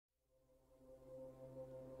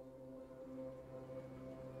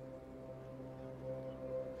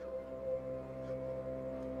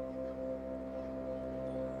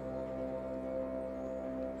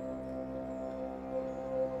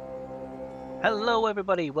Hello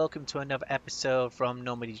everybody, welcome to another episode from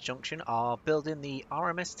Normandy's Junction of building the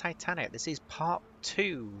RMS Titanic. This is part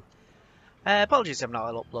 2. Apologies I'm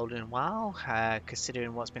not uploading in a while,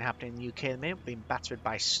 considering what's been happening in the UK at the minute. We've been battered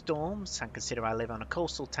by storms, and considering I live on a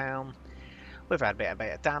coastal town, we've had a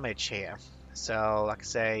bit of damage here. So like I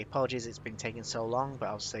say, apologies it's been taking so long, but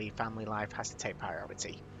obviously family life has to take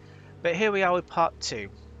priority. But here we are with part 2,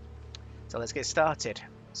 so let's get started.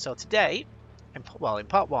 So today, in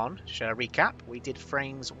part 1, should I recap? We did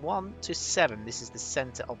frames 1 to 7. This is the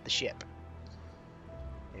center of the ship.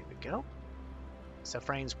 Here we go. So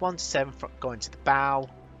frames 1 to 7 going to the bow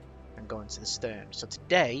and going to the stern. So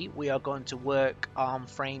today we are going to work on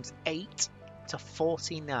frames 8 to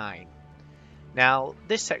 49. Now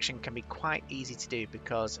this section can be quite easy to do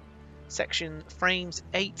because frames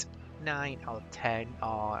 8, 9 or 10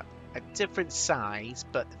 are a different size,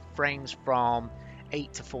 but the frames from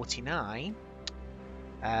 8 to 49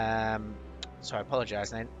 so I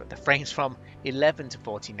apologise then, but the frames from 11 to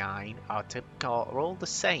 49 are all the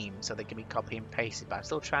same, so they can be copy and pasted, but I'm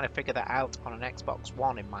still trying to figure that out on an Xbox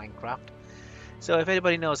One in Minecraft. So if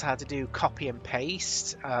anybody knows how to do copy and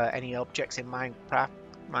paste any objects in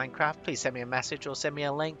Minecraft, please send me a message or send me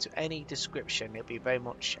a link to any description. It'll be very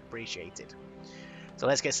much appreciated. So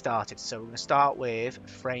let's get started. So we're going to start with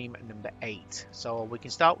frame number 8. So we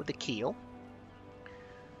can start with the keel.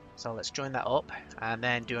 So let's join that up and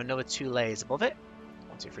then do another 2 layers above it.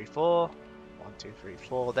 1, 2, 3, 4. 1, 2, 3,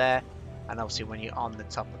 4 there. And obviously when you're on the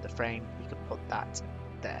top of the frame, you can put that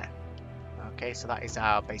there. Okay, so that is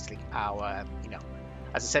basically our,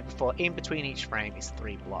 as I said before, in between each frame is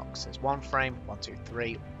 3 blocks. There's 1 frame, 1, 2,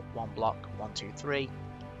 3, 1 block, 1, 2, 3,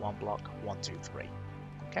 1 block, 1, 2, 3.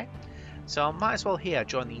 Okay, so I might as well here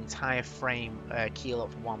join the entire frame keel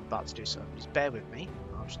up for one about to do so. Just bear with me.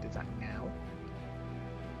 I'll just do that now.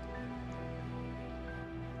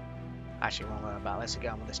 Actually, wrong about. Let's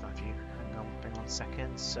get on with this, Matthew. Hang on 1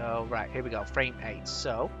 second. So, right, here we go. Frame 8.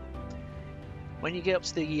 So, when you get up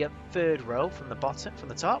to the 3rd row from the bottom, from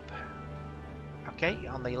the top, okay,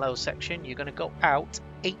 on the low section, you're going to go out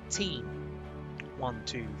 18. 1,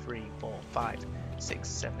 2, 3, 4, 5, 6,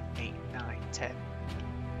 7, 8, 9, 10,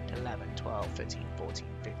 11, 12, 13, 14,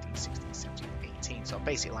 15, 16, 17, 18. So, it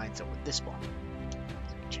basically lines up with this one. So,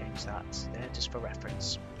 you can change that there just for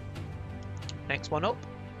reference. Next one up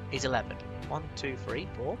is 11. 1, 2, 3,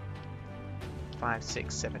 4, 5,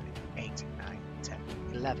 6, 7, 8, 9, 10,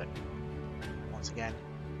 11. Once again,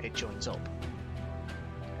 it joins up.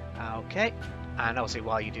 Okay, and obviously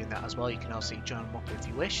while you're doing that as well, you can also join them up if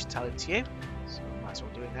you wish. Tell it to you. So I might as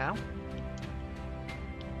well do it now.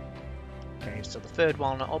 Okay, so the 3rd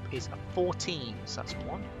one up is a 14. So that's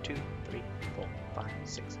 1, 2, 3, 4, 5,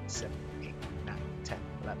 6, 7, 8, 9, 10,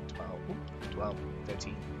 11, 12,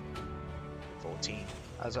 13, 14.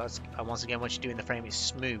 And once again, what you do in the frame is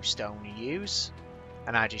smooth stone you use,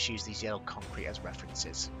 and I just use these yellow concrete as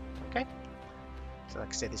references. Okay, so like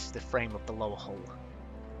I said, this is the frame of the lower hull.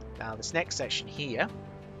 Now this next section here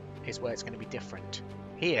is where it's going to be different.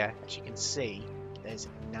 Here, as you can see, there's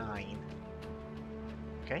 9.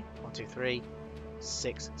 Okay, 1, 2, 3,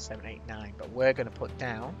 6, 7, 8, 9, but we're going to put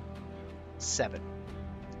down 7.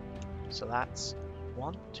 So that's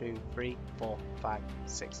 1, 2, 3, 4, 5,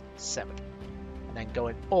 6, 7. And then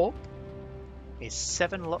going up is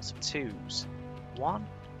 7 lots of 2s. 1,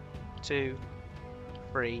 2,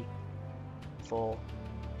 3, 4,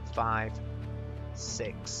 5,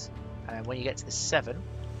 6. And then when you get to the 7,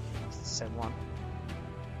 same one,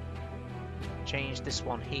 change this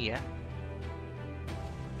one here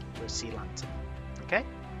to a sea lantern. Okay?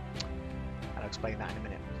 I'll explain that in a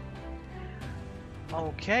minute.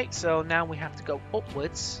 Okay, so now we have to go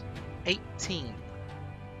upwards 18.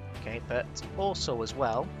 Okay, but also as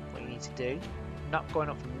well, what you need to do, not going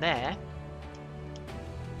up from there,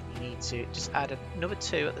 you need to just add another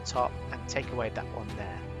 2 at the top and take away that one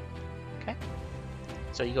there. Okay,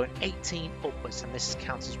 so you're going 18 upwards, and this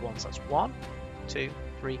counts as 1. So that's 1, 2,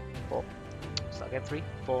 3, 4. So again, 3,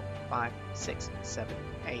 4, 5, 6, 7,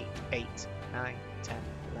 8, 8, 9, 10,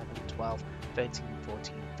 11, 12, 13,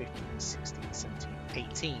 14, 15, 16, 17,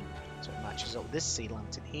 18. So it matches up with this sea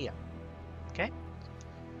lantern here. Okay.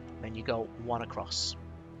 Then you go 1 across.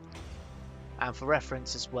 And for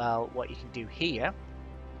reference as well, what you can do here,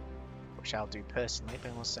 which I'll do personally,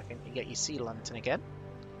 but in 1 second, you get your sea lantern again.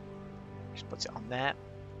 Just put it on there.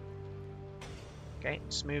 Okay,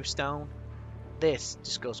 smooth stone. This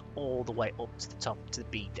just goes all the way up to the top, to the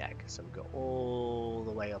B deck. So we go all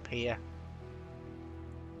the way up here.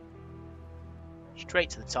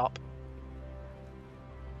 Straight to the top.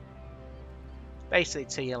 Basically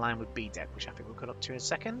to your line with B deck, which I think we'll cut up to in a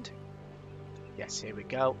second. Yes, here we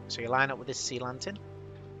go. So you line up with this sea lantern,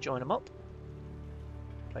 join them up,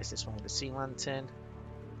 place this one with the sea lantern,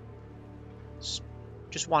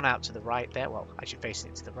 just one out to the right there, well, as you're facing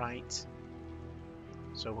it to the right.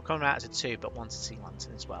 So we're coming out as a 2, but one's a sea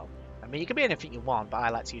lantern as well. I mean, you can be anything you want, but I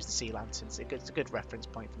like to use the sea lanterns. It's a good reference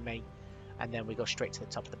point for me. And then we go straight to the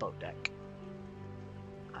top of the boat deck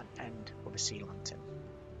and end with a sea lantern.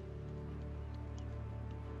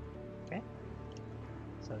 Okay,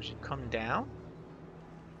 so as you come down,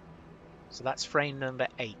 so that's frame number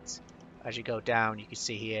 8. As you go down, you can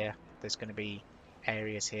see here there's going to be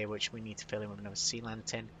areas here which we need to fill in with another sea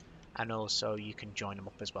lantern, and also you can join them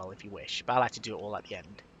up as well if you wish, but I like to do it all at the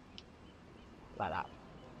end like that.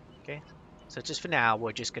 Okay, so just for now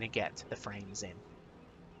we're just going to get the frames in.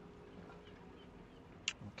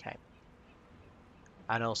 Okay,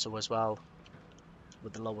 and also as well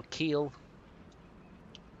with the lower keel,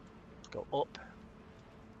 go up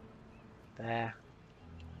there,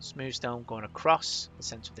 smooth stone going across the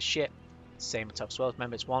center of the ship, same at top as well.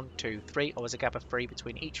 Remember, it's 1, 2, 3, always a gap of 3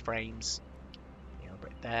 between each frames. You know,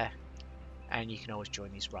 right there, and you can always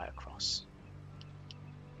join these right across.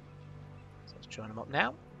 So let's join them up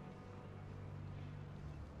now.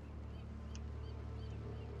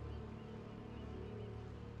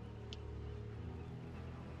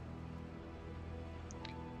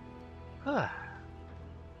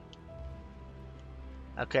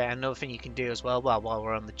 Okay, another thing you can do as well while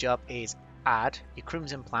we're on the job is add your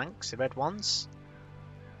crimson planks, the red ones,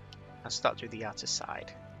 and start through the outer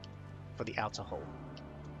side for the outer hull.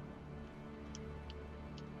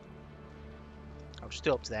 I'm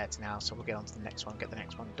still up to there now, so we'll get on to the next one, get the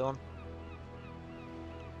next one done.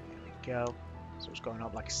 There we go. So it's going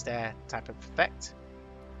up like a stair type of effect.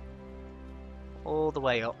 All the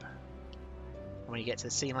way up. And when you get to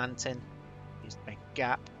the sea lantern, you just make a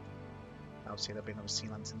gap. Obviously there'll be another sea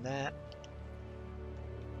lantern there.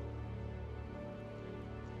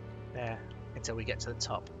 There, until we get to the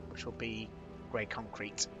top, which will be grey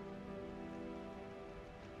concrete.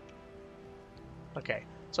 Okay,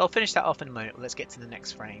 so I'll finish that off in a moment. Let's get to the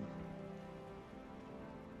next frame.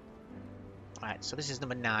 Alright, so this is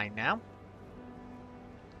number 9 now.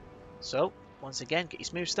 So, once again, get your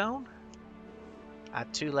smooth stone.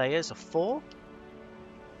 Add 2 layers of 4.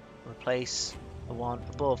 Replace the one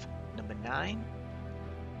above number 9.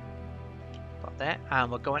 Got there. And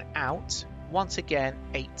we're going out, once again,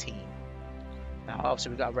 18. Now,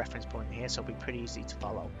 obviously, we've got a reference point here, so it'll be pretty easy to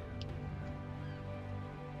follow.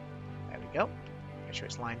 There we go. Make sure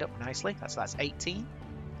it's lined up nicely. That's 18.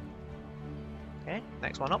 Okay,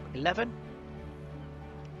 next one up, 11.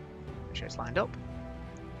 Make sure it's lined up.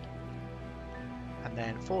 And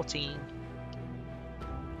then 14.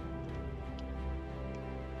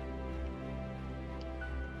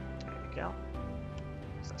 There we go.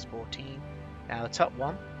 So that's 14. Now the top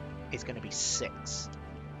one is going to be 6.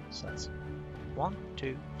 So that's 1,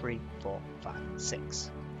 2, 3, 4, 5,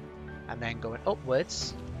 6. And then going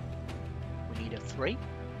upwards, we need a 3. 1,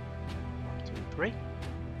 2, 3.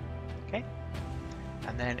 Okay.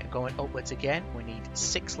 And then going upwards again, we need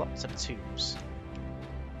 6 lots of 2s.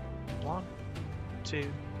 1,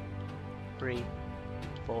 2, 3,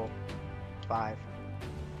 4, 5,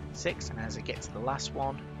 6. And as I get to the last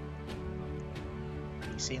one,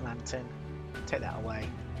 you see lantern, take that away,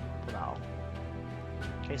 put that on.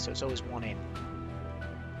 Okay, so it's always 1 in.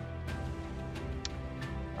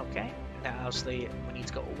 Okay, now obviously we need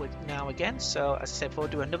to go upward now again. So as I said before,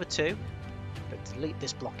 do another 2, but delete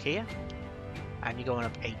this block here, and you're going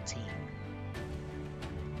up 18,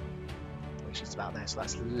 which is about there. So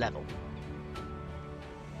that's level.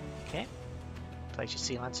 Okay, place your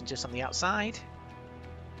sea lantern just on the outside,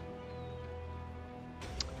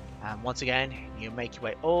 and once again you make your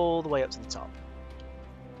way all the way up to the top,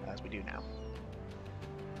 as we do now.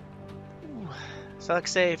 So like I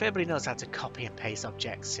say, if everybody knows how to copy and paste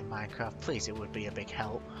objects in Minecraft, please, it would be a big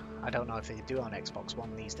help. I don't know if they do it on Xbox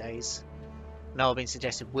One these days. No, I've been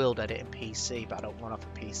suggested World Edit in PC, but I don't run off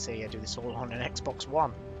a PC. I do this all on an Xbox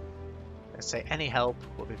One. Let's say any help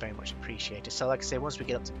would be very much appreciated. So like I say, once we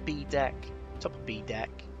get up to B deck, top of B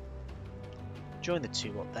deck, join the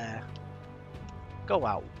 2 up there, go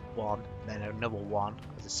out 1, then another 1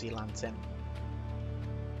 as a sea lantern.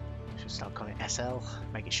 Should start calling it SL,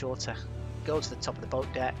 make it shorter. Go to the top of the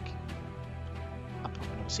boat deck and put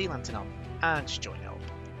another sea lantern on and just join it up.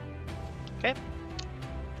 Okay,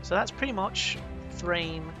 so that's pretty much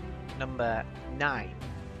frame number 9.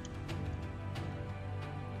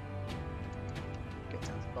 Get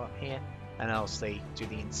down to the bottom here, and obviously do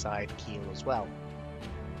the inside keel as well.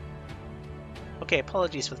 Okay,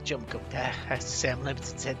 apologies for the jump cut there. As I say, I'm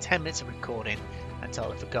limited to 10 minutes of recording.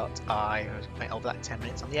 until I forgot I went over that 10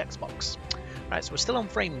 minutes on the Xbox. Right, so we're still on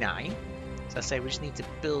frame 9. So I say we just need to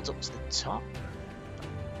build up to the top.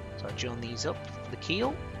 So I join these up for the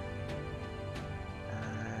keel.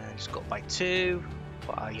 Just go up by 2.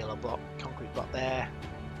 Put our yellow block, concrete block there.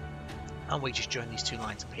 And we just join these 2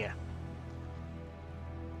 lines up here.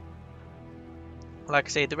 Like I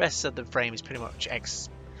say, the rest of the frame is pretty much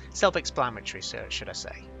self-explanatory, so should I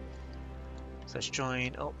say. So let's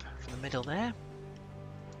join up from the middle there.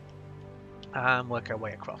 And work our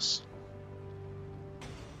way across.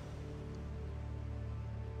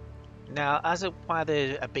 Now, as of why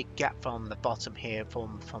there's a big gap from the bottom here,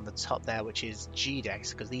 from the top there, which is G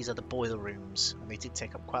decks, because these are the boiler rooms, and they did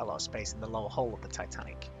take up quite a lot of space in the lower hull of the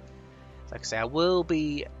Titanic. So like I say, I will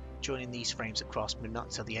be joining these frames across, but not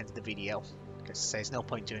until the end of the video, because there's no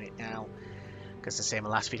point doing it now, because I say my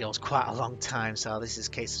last video was quite a long time, so this is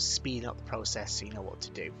a case of speeding up the process so you know what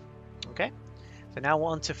to do. Okay, so now we're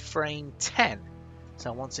on to frame 10.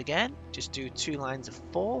 So once again, just do 2 lines of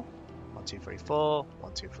 4. 1, 2, 3, 4,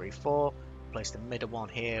 1, 2, 3, 4. Place the middle one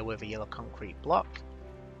here with a yellow concrete block.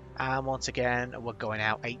 And once again, we're going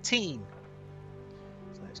out 18.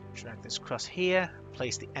 So let's drag this across here.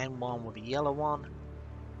 Place the end one with a yellow one.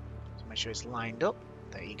 So make sure it's lined up.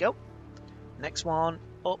 There you go. Next one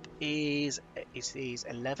up is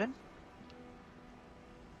 11.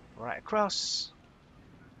 Right across.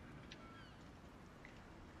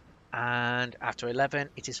 And after 11,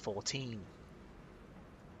 it is 14.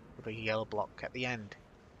 With a yellow block at the end.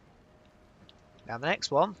 Now the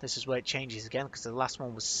next one, this is where it changes again, because the last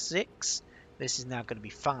one was 6. This is now going to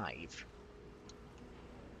be 5.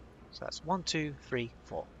 So that's 1, 2, 3,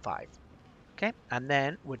 4, 5. Okay, and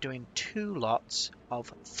then we're doing 2 lots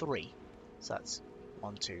of 3. So that's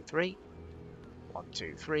 1, 2, 3, 1,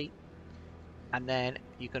 2, 3. And then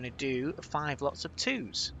you're going to do 5 lots of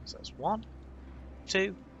 2s. So that's 1,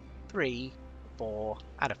 2, 3, 4,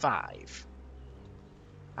 and a 5.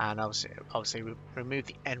 And obviously remove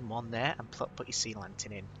the N1 there and put your sea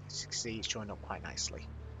lantern in. As you can see, it's joined up quite nicely.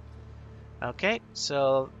 Okay,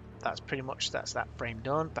 so that's pretty much that frame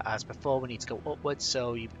done. But as before, we need to go upwards.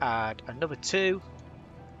 So you add another 2,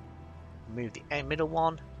 move the middle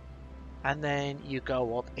one, and then you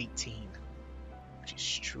go up 18, which is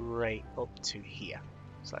straight up to here.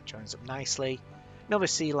 So that joins up nicely. Another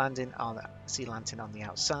sea lantern on the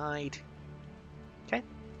outside. Okay.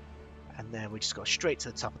 And then we just go straight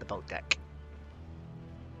to the top of the boat deck.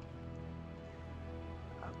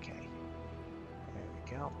 Okay, there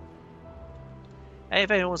we go. Hey,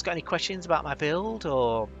 if anyone's got any questions about my build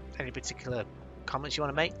or any particular comments you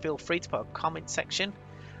want to make, feel free to put a comment section.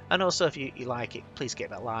 And also, if you like it, please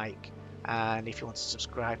give it a like. And if you want to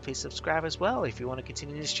subscribe, please subscribe as well if you want to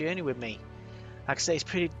continue this journey with me. Like I say, it's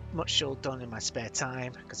pretty much all done in my spare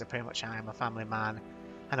time, because I pretty much am a family man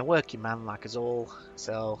and a working man like us all,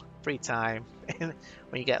 so free time when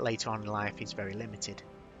you get later on in life is very limited.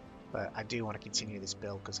 But I do want to continue this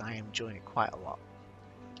build because I am enjoying it quite a lot.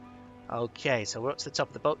 Okay, so we're up to the top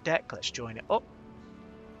of the boat deck. Let's join it up.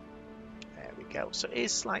 There we go. So it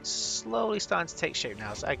is like slowly starting to take shape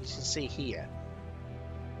now. So as you can see here,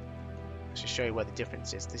 let's just show you where the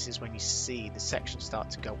difference is. This is when you see the section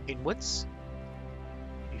start to go inwards.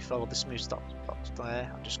 If you follow the smooth box there,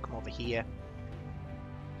 I'll just come over here.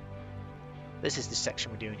 This is the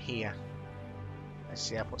section we're doing here. Let's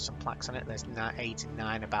see, I put some plaques on it. There's 8 and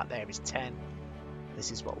 9, about there is 10.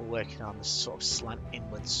 This is what we're working on, this sort of slant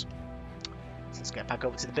inwards. So let's get back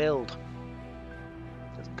over to the build.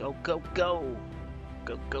 Let's go, go, go!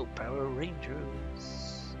 Go, go, Power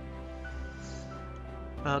Rangers!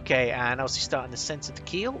 Okay, and obviously start in the centre of the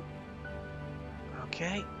keel.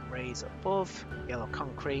 Okay, raise above, yellow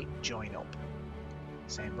concrete, join up.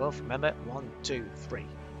 Same above, remember, 1, 2, 3.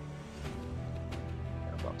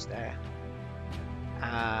 Blocks there,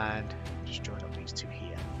 and just join up these 2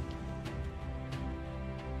 here.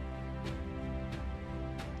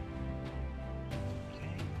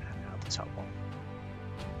 Okay, and now the top one.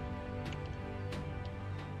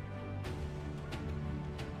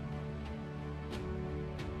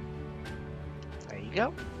 There you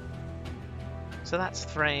go. So that's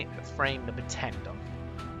frame number 10 done.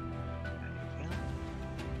 There you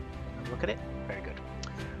go. Look at it. Very good.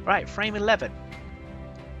 Right, frame 11.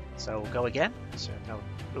 So we'll go again. So no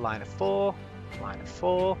line of 4, line of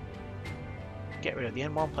 4. Get rid of the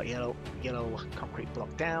N1, put yellow concrete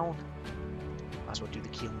block down. Might as well do the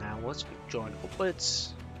keel now. Once we join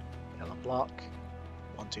upwards, yellow block,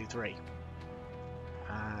 1, 2, 3.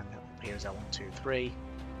 And here's our 1, 2, 3,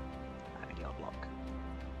 and a yellow block.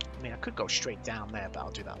 I mean, I could go straight down there, but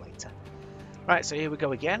I'll do that later. Right, so here we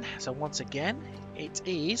go again. So once again, it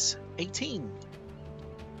is 18.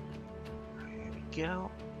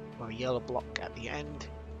 go. Got a yellow block at the end.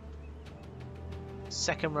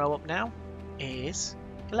 Second row up now is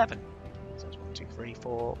 11. So it's 1, 2, 3,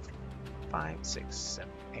 4, 5, 6,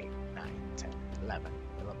 7, 8, 9, 10, 11.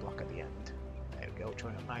 Yellow block at the end. There we go,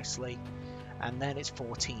 join up nicely. And then it's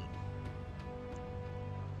 14.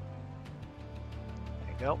 There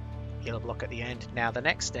you go. Yellow block at the end. Now the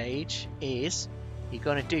next stage is you're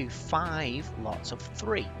going to do 5 lots of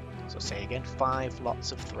 3. So say again, 5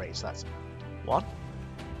 lots of 3. So that's 1,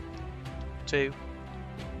 2,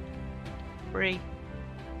 3,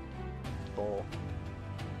 4,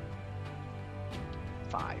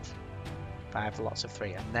 5. 5 lots of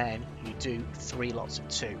 3, and then you do 3 lots of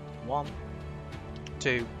 2. 1,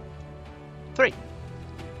 2, 3.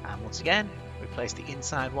 And once again, replace the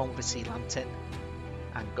inside one with a sea lantern.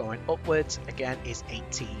 And going upwards again is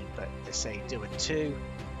 18, but they say do a 2,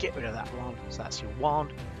 get rid of that one. So that's your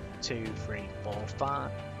 1, 2, 3, 4,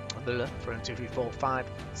 5. 1, 2, 3, 4, 5,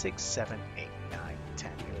 6, 7, 8, 9,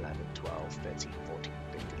 10, 11, 12, 13, 14,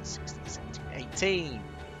 15, 16, 17, 18.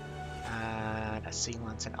 And a sea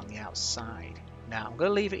lantern on the outside. Now I'm going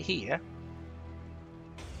to leave it here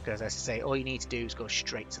because, as I say, all you need to do is go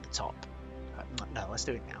straight to the top. No, let's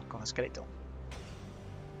do it now. Come on, let's get it done.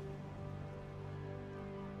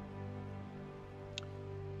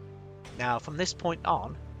 Now from this point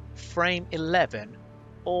on, frame 11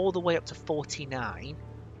 all the way up to 49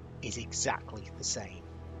 is exactly the same.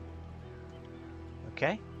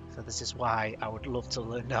 Okay, so this is why I would love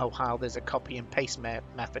to know how there's a copy and paste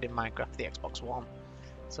method in Minecraft for the Xbox One.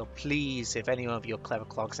 So please, if any of your clever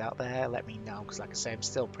clogs out there, let me know, because like I say, I'm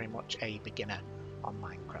still pretty much a beginner on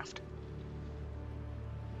Minecraft.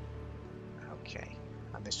 Okay,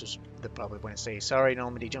 and this was the probably when I say sorry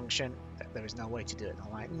Normandy Junction, there is no way to do it. And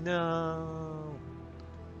I'm like, no.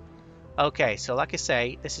 Okay, so like I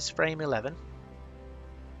say, this is frame 11.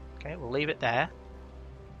 Okay, we'll leave it there.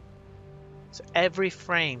 So every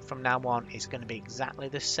frame from now on is going to be exactly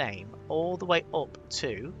the same all the way up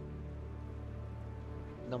to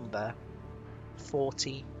number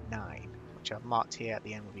 49, which I've marked here at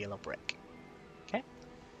the end with yellow brick. Okay,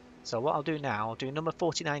 so what I'll do now, I'll do number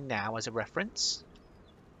 49 now as a reference,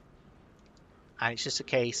 and it's just a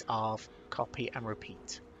case of copy and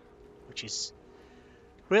repeat, which is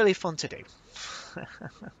really fun to do.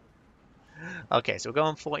 Okay, so we'll go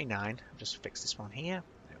on 49. I'll just fix this one here.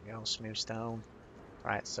 There we go, smooth stone.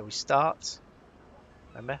 Right, so we start,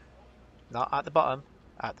 remember, not at the bottom,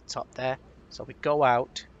 at the top there. So we go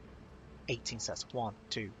out 18, so that's 1,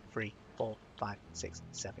 2, 3, 4, 5, 6,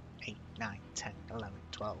 7, 8, 9, 10, 11,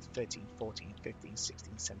 12, 13, 14, 15,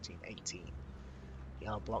 16, 17, 18.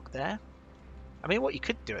 Yellow block there. I mean, what you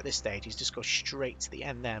could do at this stage is just go straight to the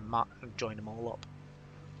end there and join them all up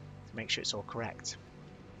to make sure it's all correct.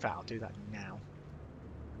 In fact, I'll do that now.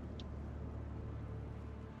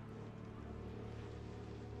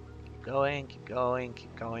 Keep going, keep going,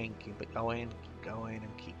 keep going, keep it going, keep going,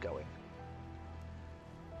 and keep going.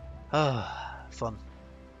 Ah, fun.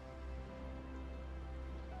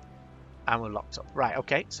 And we're locked up. Right,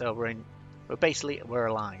 okay, so we're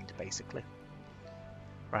aligned, basically.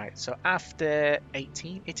 Right, so after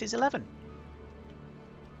 18, it is 11.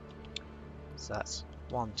 So that's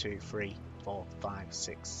 1, 2, 3, 4, 5,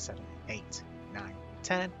 6, 7, 8, 9,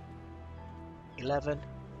 10, 11.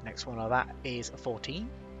 Next one of that is a 14.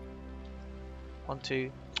 1,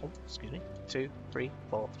 2, oh, excuse me, 2, 3,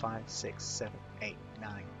 4, 5, 6, 7, 8,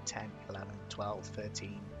 9, 10, 11, 12,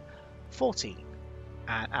 13, 14.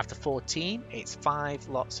 And after 14, it's 5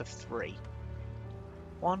 lots of 3.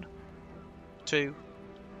 1, 2,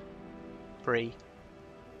 3,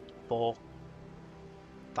 4,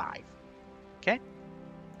 5. Okay?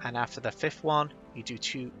 And after the 5th one, you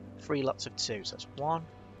do 3 lots of 2. So that's 1,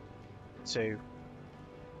 2,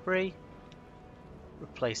 3.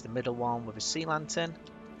 Replace the middle one with a sea lantern.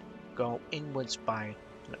 Go inwards by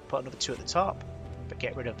put another 2 at the top, but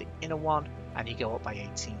get rid of the inner one, and you go up by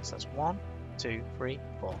 18. So that's 1, 2, 3,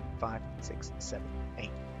 4, 5, 6, 7, 8,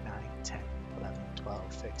 9, 10, 11,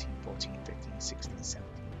 12, 13, 14, 15, 16, 17,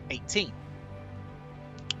 18.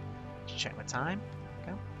 Just check my time.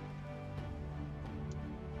 Go.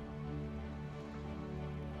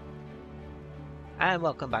 And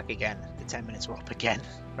welcome back again. The 10 minutes were up again.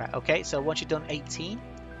 Right, okay, so once you've done 18,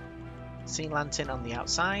 sea lantern on the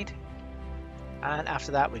outside, and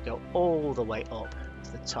after that we go all the way up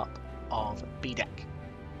to the top of B deck.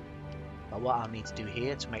 But what I'll need to do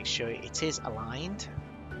here to make sure it is aligned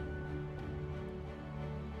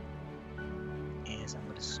is I'm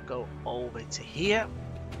going to go over to here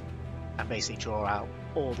and basically draw out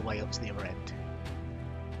all the way up to the other end.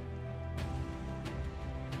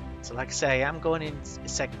 So like I say, I'm going in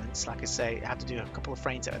segments. Like I say, I have to do a couple of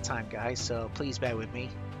frames at a time, guys, so please bear with me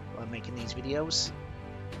while I'm making these videos.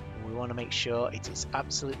 We want to make sure it is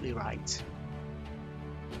absolutely right.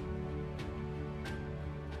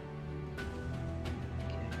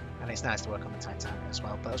 Okay. And it's nice to work on the Titanic as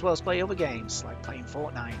well, but as well as play other games, like playing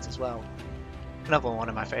Fortnite as well. Another one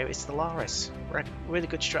of my favourites is Stellaris. Really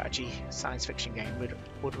good strategy science fiction game,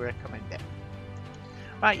 would recommend it.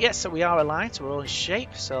 Right, yes, so we are aligned, so we're all in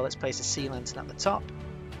shape. So let's place a sea lantern at the top.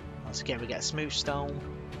 Once again, we get a smooth stone,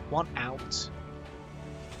 one out.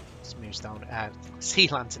 Smooth stone, sea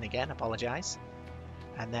lantern again, apologise.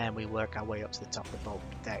 And then we work our way up to the top of the boat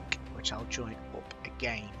deck, which I'll join up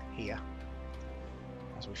again here.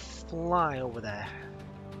 As we fly over there.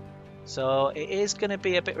 So it is going to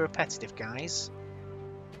be a bit repetitive, guys.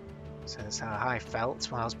 So that's how I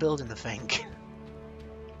felt while I was building the thing.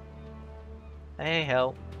 Hey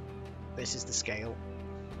ho, this is the scale.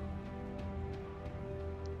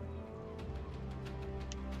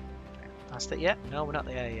 Past it yet? No, we're not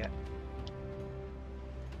there yet.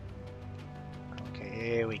 Okay,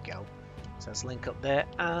 here we go. So let's link up there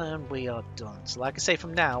and we are done. So like I say,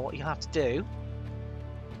 from now what you have to do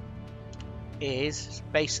is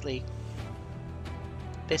basically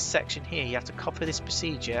this section here. You have to copy this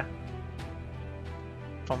procedure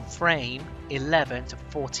from frame 11 to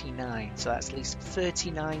 49, so that's at least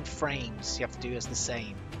 39 frames you have to do as the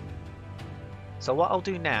same. So what I'll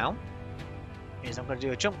do now is I'm going to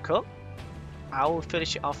do a jump cut. I will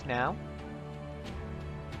finish it off now,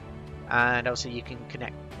 and also you can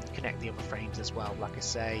connect the other frames as well. Like I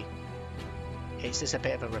say, it's just a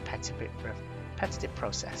bit of a repetitive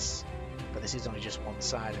process, but this is only just one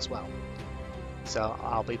side as well. So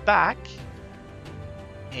I'll be back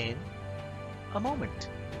in a moment.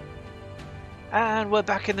 And we're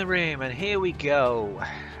back in the room, and here we go.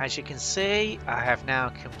 As you can see, I have now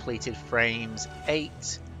completed frames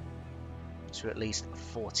 8 to at least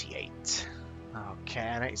 48. Okay,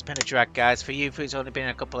 and it's been a drag, guys. For you, it's only been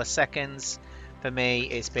a couple of seconds. For me,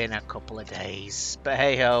 it's been a couple of days. But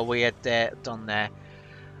hey ho, we are done there.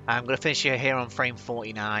 I'm going to finish here on frame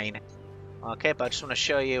 49. Okay, but I just want to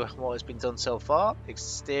show you what has been done so far.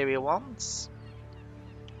 Exterior ones.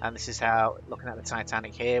 And this is how, looking at the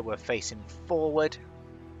Titanic here, we're facing forward.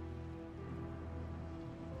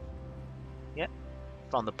 Yep,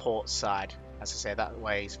 from the port side. As I say, that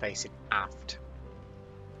way is facing aft.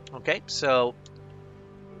 Okay, so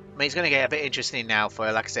I mean, it's going to get a bit interesting now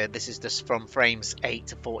for, like I said, this is just from frames 8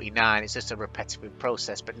 to 49. It's just a repetitive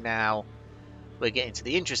process, but now we're getting to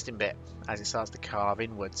the interesting bit as it starts to carve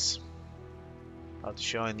inwards. I'll just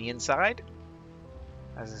show you the inside.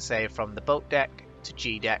 As I say, from the boat deck to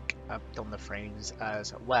G deck, I've done the frames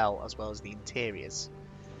as well as the interiors.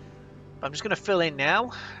 I'm just going to fill in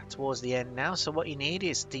now towards the end now. So what you need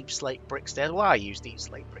is deep slate brick stairs. Well, I use deep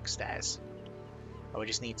slate brick stairs. We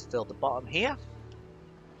just need to fill the bottom here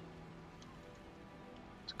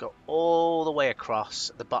to go all the way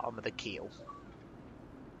across the bottom of the keel.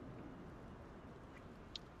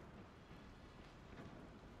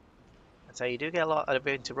 So you do get a lot of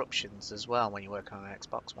interruptions as well when you work on an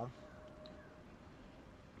Xbox One.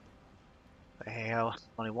 But here you go,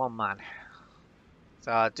 only one man.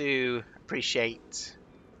 So I do appreciate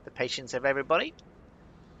the patience of everybody.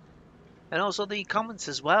 And also the comments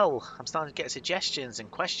as well. I'm starting to get suggestions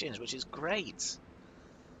and questions, which is great.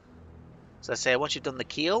 So I say, once you've done the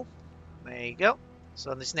keel, there you go.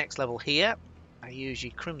 So on this next level here, I use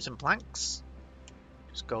your crimson planks.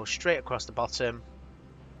 Just go straight across the bottom,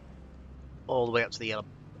 all the way up to the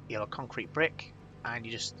yellow concrete brick. And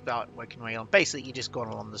you just start working your way on. Basically, you're just going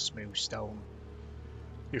along the smooth stone.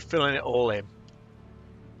 You're filling it all in.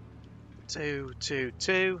 2, 2,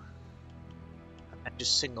 2. And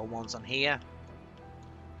just single ones on here.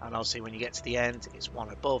 And obviously when you get to the end, it's one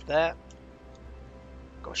above there.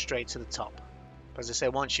 Go straight to the top. But as I say,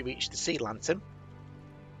 once you reach the sea lantern,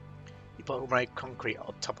 you put red concrete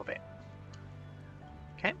on top of it.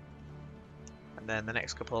 Okay. And then the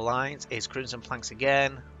next couple of lines is crimson planks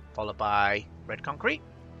again, followed by red concrete.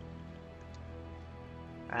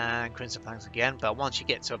 And crimson planks again. But once you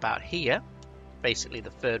get to about here, basically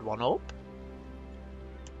the third one up,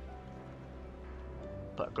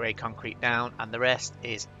 put grey concrete down, and the rest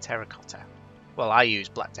is terracotta. Well, I use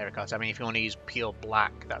black terracotta. I mean, if you want to use pure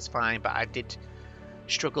black, that's fine, but I did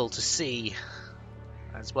struggle to see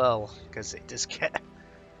as well, because it does get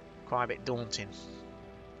quite a bit daunting.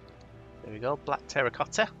 There we go, black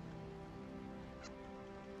terracotta.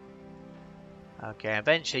 Okay,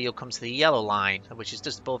 eventually you'll come to the yellow line, which is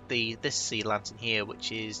just above this sea lantern here,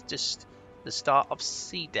 which is just the start of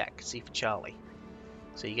C deck, C for Charlie.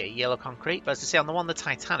 So you get yellow concrete. But as I say, on the one, the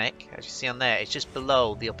Titanic, as you see on there, it's just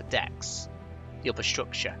below the upper decks, the upper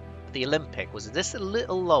structure. But the Olympic was this a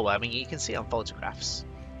little lower. I mean, you can see it on photographs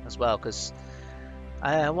as well, because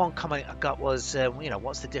one comment I got was, you know,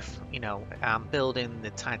 what's the difference? You know, I'm building the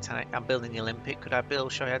Titanic, I'm building the Olympic. Could I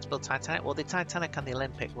show you how to build Titanic? Well, the Titanic and the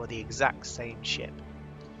Olympic were the exact same ship,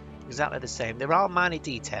 exactly the same. There are minor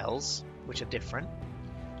details which are different,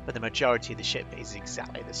 but the majority of the ship is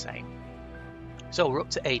exactly the same. So we're up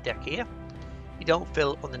to A deck here. You don't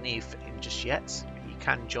fill underneath in just yet. You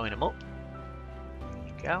can join them up. There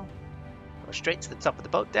you go. Go straight to the top of the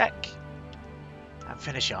boat deck and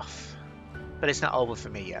finish off. But it's not over for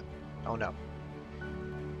me yet. Oh no.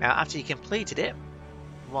 Now after you completed it,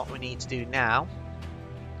 what we need to do now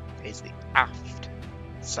is the aft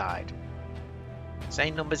side.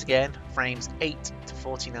 Same numbers again, frames 8 to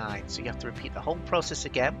 49. So you have to repeat the whole process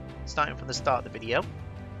again, starting from the start of the video,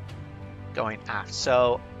 going aft.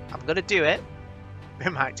 So I'm going to do it.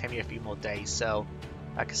 It might take me a few more days. So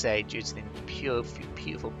like I say, due to the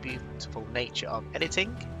beautiful nature of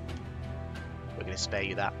editing, we're going to spare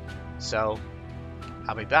you that. So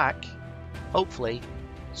I'll be back, hopefully,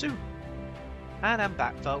 soon. And I'm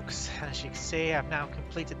back, folks. As you can see, I've now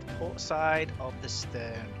completed the port side of the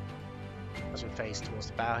stern as we face towards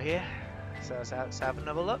the bow here. So let's have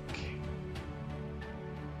another look.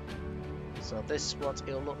 So this is what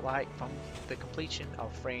it'll look like from the completion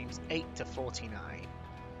of frames 8 to 49.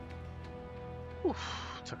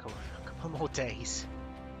 Oof, took a couple more days.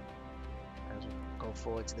 As we go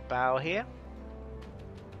forward to the bow here.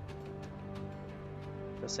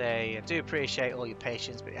 I do appreciate all your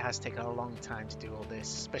patience, but it has taken a long time to do all this,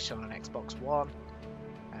 especially on an Xbox One,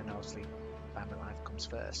 and obviously family life comes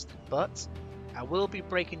first. But I will be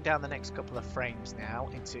breaking down the next couple of frames now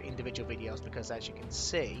into individual videos, because as you can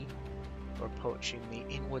see, we're approaching the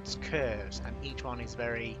inwards curves and each one is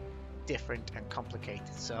very different and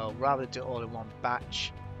complicated. So rather than do it all in one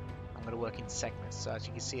batch, I'm going to work in segments. So as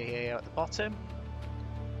you can see here at the bottom,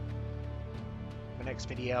 the next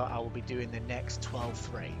video I will be doing the next 12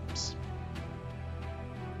 frames.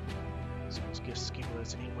 So let's just give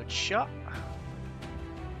us an inward shot.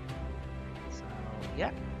 So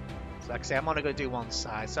yeah, so like I say, I'm only going to do one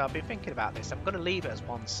side, so I've been thinking about this. I'm going to leave it as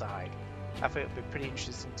one side. I think it would be pretty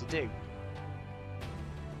interesting to do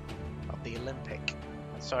of the Olympic.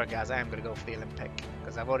 Sorry guys, I am going to go for the Olympic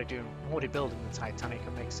because I'm already building the Titanic.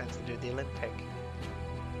 It makes sense to do the Olympic,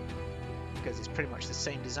 because it's pretty much the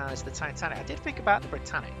same design as the Titanic. I did think about the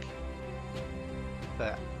Britannic,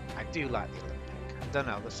 but I do like the Olympic. I don't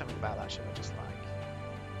know, there's something about that ship I just like.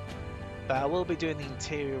 But I will be doing the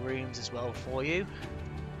interior rooms as well for you.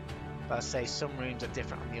 But I say some rooms are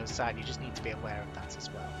different on the other side. You just need to be aware of that as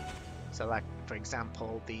well. So like, for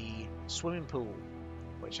example, the swimming pool,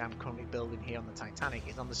 which I'm currently building here on the Titanic,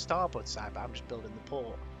 is on the starboard side, but I'm just building the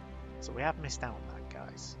port. So we have missed out on that,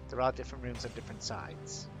 guys. There are different rooms on different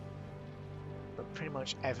sides, but pretty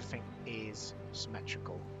much everything is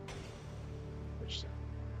symmetrical. Which,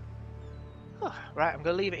 right, I'm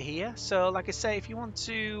going to leave it here. So like I say, if you want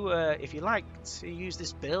to, if you like to use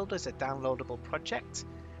this build as a downloadable project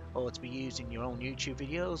or to be used in your own YouTube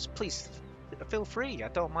videos, please feel free. I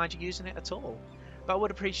don't mind you using it at all. But I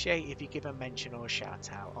would appreciate if you give a mention or a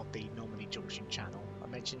shout out of the Normandy Junction channel. A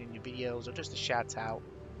mention in your videos or just a shout out,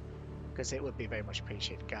 because it would be very much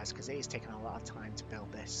appreciated, guys, because it is taking a lot of time to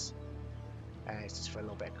build this. It's just for a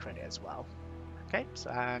little bit of credit as well. Okay,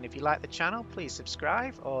 so, and if you like the channel, please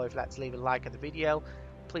subscribe, or if you'd like to leave a like at the video,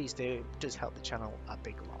 please do. It does help the channel a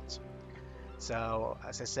big lot. So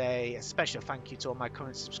as I say, a special thank you to all my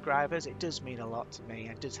current subscribers. It does mean a lot to me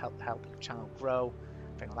and does help the channel grow.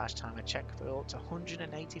 I think last time I checked, we're up to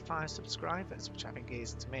 185 subscribers, which I think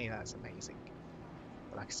is, to me, that's amazing.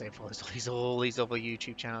 But like I say, for all these other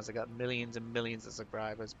YouTube channels, I got millions and millions of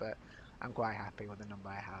subscribers, but I'm quite happy with the number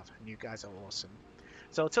I have, and you guys are awesome.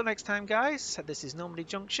 So until next time, guys, this is Normandy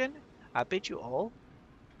Junction. I bid you all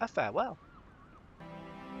a farewell.